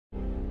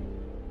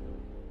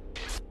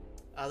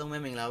အားလုံးပဲ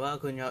မင်္ဂလာပါအ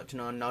ခုကျွန်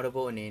တော်နောက်တစ်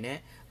ပုတ်အနေနဲ့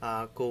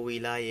ကိုဝီ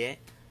လာရဲ့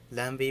လ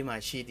မ်းဘေးမှာ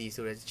ရှိသည်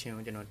ဆိုတဲ့ချင်း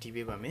ကိုကျွန်တော်တီး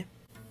ပေးပါမယ်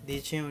ဒီ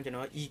ချင်းကိုကျွန်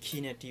တော် E key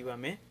နဲ့တီးပါ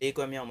မယ်လေး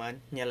ကွက်မြောက်မှာ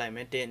ညှက်လိုက်မ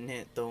ယ်1 2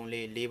 3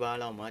 4 4ပါး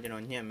လောက်မှာကျွန်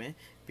တော်ညှက်မယ်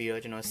ပြီး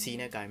တော့ကျွန်တော် C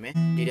နဲ့ကင်မယ်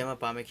ဒီထဲမှာ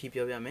ပါမယ် key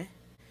ပြောပြမယ်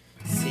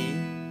C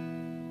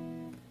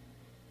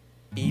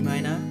E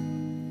minor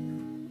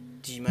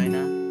G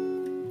minor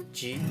G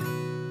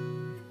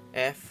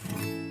F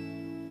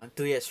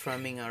သူရဲ့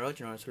strumming ကတော့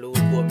ကျွန်တော် slow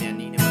ကိုအမြန်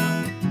နီးနေပါ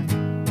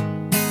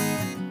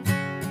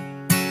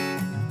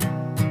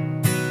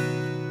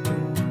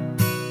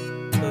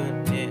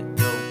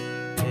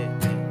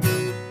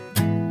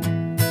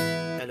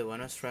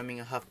တော့strumming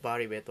half bar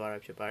တွေပဲသွားတာ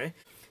ဖြစ်ပါတယ်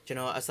ကျွန်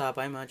တော်အစာ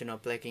ပိုင်းမှာကျွန်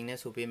တော် plucking နဲ့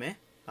ဆိုပေးမယ်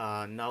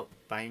နောက်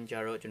ပိုင်းကျ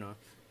တော့ကျွန်တော်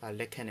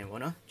လက်ခတ်နေ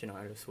ပေါ့နော်ကျွန်တော်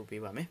အဲ့လိုဆို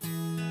ပေးပါမယ်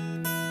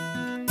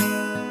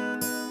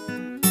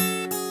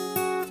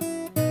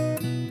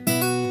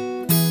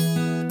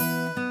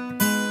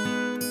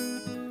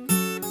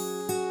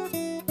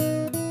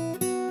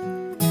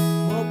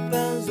မောပ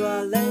န်းစွာ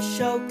လမ်း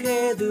လျှောက်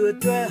ခဲ့သူအ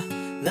တွက်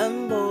လ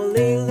မ်းပေါ်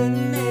လေးလွန်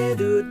နေ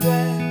သူအတွ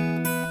က်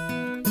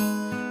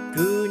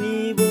ကူညီ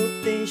ဖို့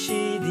တင်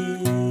ရှိသ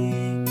ည်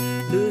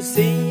လူစ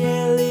င်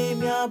ရဲ့လေး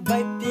များပို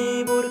က်ပြေ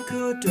ဖို့တစ်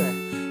ခုအတွက်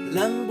လ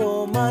မ်း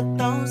ပေါ်မှာ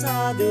တောင်း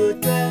စားသူအ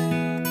တွက်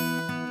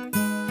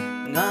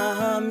ငါ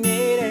ဟာမြေ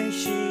တမ်း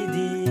ရှိသ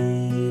ည်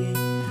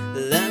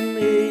လမ်း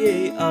မေး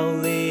ရဲ့အောင်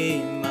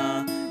လေးမှာ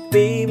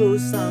ပေး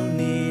ဖို့ဆောင်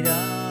နေ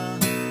တာ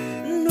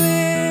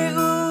နှွေ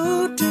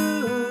ဦးတူ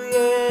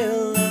ရဲ့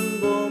လမ်း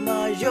ပေါ်မှာ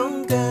ရု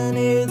န်းကန်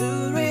နေသူ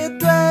တွေအ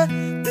တွက်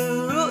သူ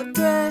တို့အ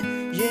တွက်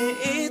ရင်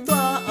အေး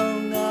သွားအော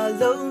င်ငါ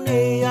လုံး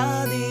နေရ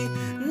သည်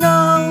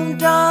နောင်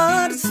တ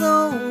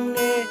ဆုံး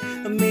နေ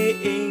အမေ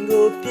အိမ်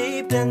ကို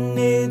ပြေးပြန်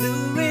နေသူ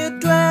တွေအ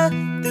တွက်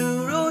သူ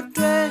တို့အ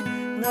တွက်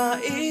ငါ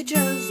အေးချ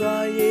မ်းစွာ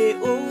ရေ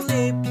အိုး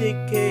လေးဖြစ်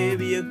ခဲ့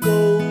ပြီးအ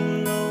ကုန်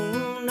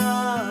လုံးနာ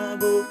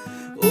ဖို့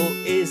အိုး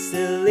အေးစ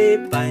လေး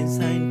ပိုင်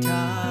ဆိုင်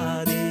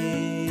ထားသ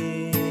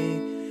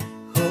ည်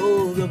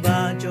ဟိုးက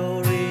ဘာကြော်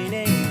ရီ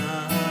နဲ့ငါ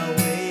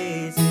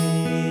ဝေးစီ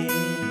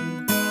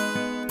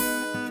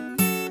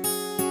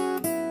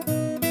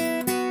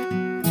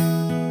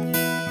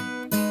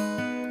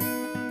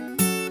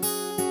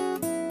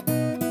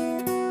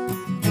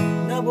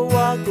ဘဝ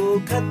ကို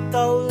ခတ်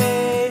တော့လေ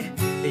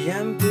ရံ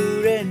ပူ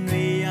တဲ့ຫ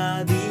ນွေရာ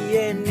သီ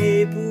ရဲ့နေ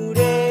ပူ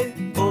တဲ့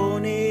ပေါ်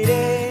နေ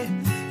တဲ့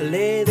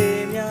လေတွေ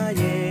များ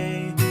ရဲ့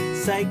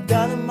စိုက်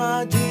ကားသ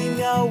မားကြီး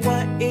များဝ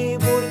မ်းအေး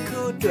ဖို့တစ်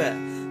ခုအတွက်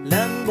လ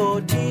မ်း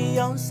ပေါ်တီ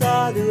အောင်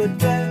စားသူအ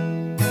တွက်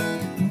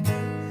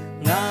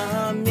ငါ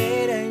မြေ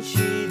တမ်း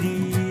ရှိသ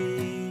ည်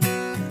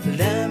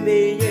လမ်း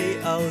ဘေးရဲ့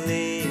အောင်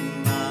လေး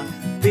မှာ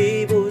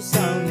ပေးဖို့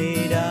ဆောင်နေ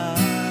တာ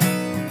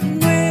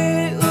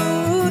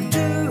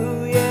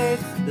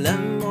လ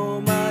မ်းပေါ်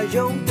မှာ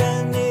ရုန်းက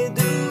န်နေ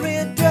သူတွေ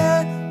အတွက်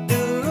သူ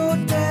တို့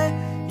အတွက်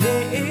ရေ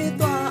အေး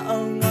သွား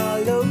အောင်ငါ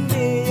လုံး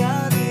နေရ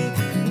သည်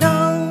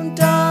နောင်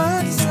တ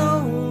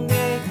ဆုံး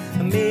နေ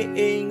အမေ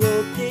အိမ်ကို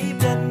ပြေး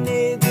ပြန်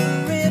နေသူ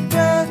တွေအတွ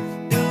က်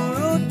သူ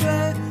တို့အတွ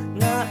က်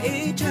ငါ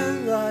အေးချမ်း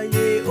စွာ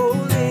ရေ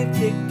အိုးလေး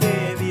ဖြစ်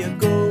ခဲ့ပြီးအ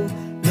ကုန်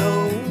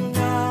လုံး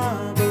နာ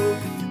ဖို့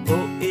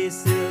ဘိုးအေး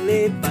စ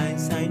လေးပိုင်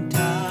ဆိုင်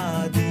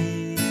ထားသ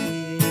ည်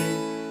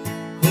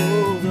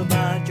ဟိုးက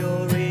ဘာ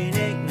ကြော်ရီ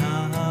နဲ့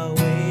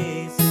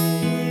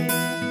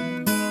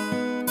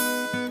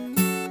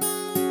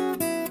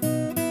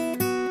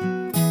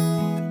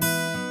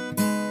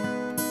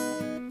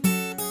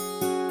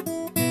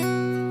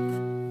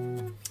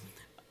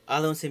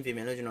အားလုံးဆင်ပြေမ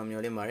ယ်လို့ကျွန်တော်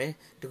မျှော်လင့်ပါတယ်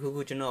တခု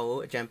ခုကျွန်တော်ကို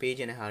အကြံပေး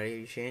ခြင်းတဲ့ဟာတွေ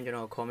ရှင်ကျွန်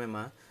တော် comment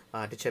မှာ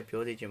တစ်ချက်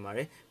ပြောသေးချင်ပါတ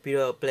ယ်ပြီး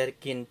တော့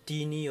plugin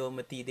tini ကိုမ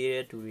တည်သေး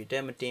တဲ့သူတွေတ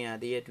က်မတင်ရ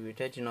သေးတဲ့သူတွေ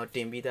တက်ကျွန်တော်တ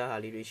င်ပြီးသားဟာ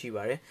လေးတွေရှိ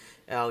ပါတယ်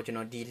အဲဒါကိုကျွန်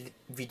တော်ဒီ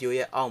video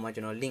ရဲ့အောက်မှာ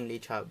ကျွန်တော် link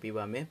လေးချပေး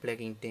ပါမယ်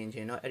plugin တင်ခြ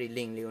င်းတော့အဲ့ဒီ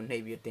link လေးကိုနှိ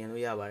ပ်ပြီးတင်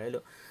လို့ရပါတယ်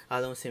လို့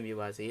အားလုံးဆင်ပြေ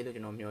ပါစေလို့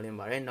ကျွန်တော်မျှော်လင့်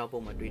ပါတယ်နောက်ပုံ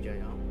မှာတွေ့ကြရ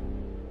အောင်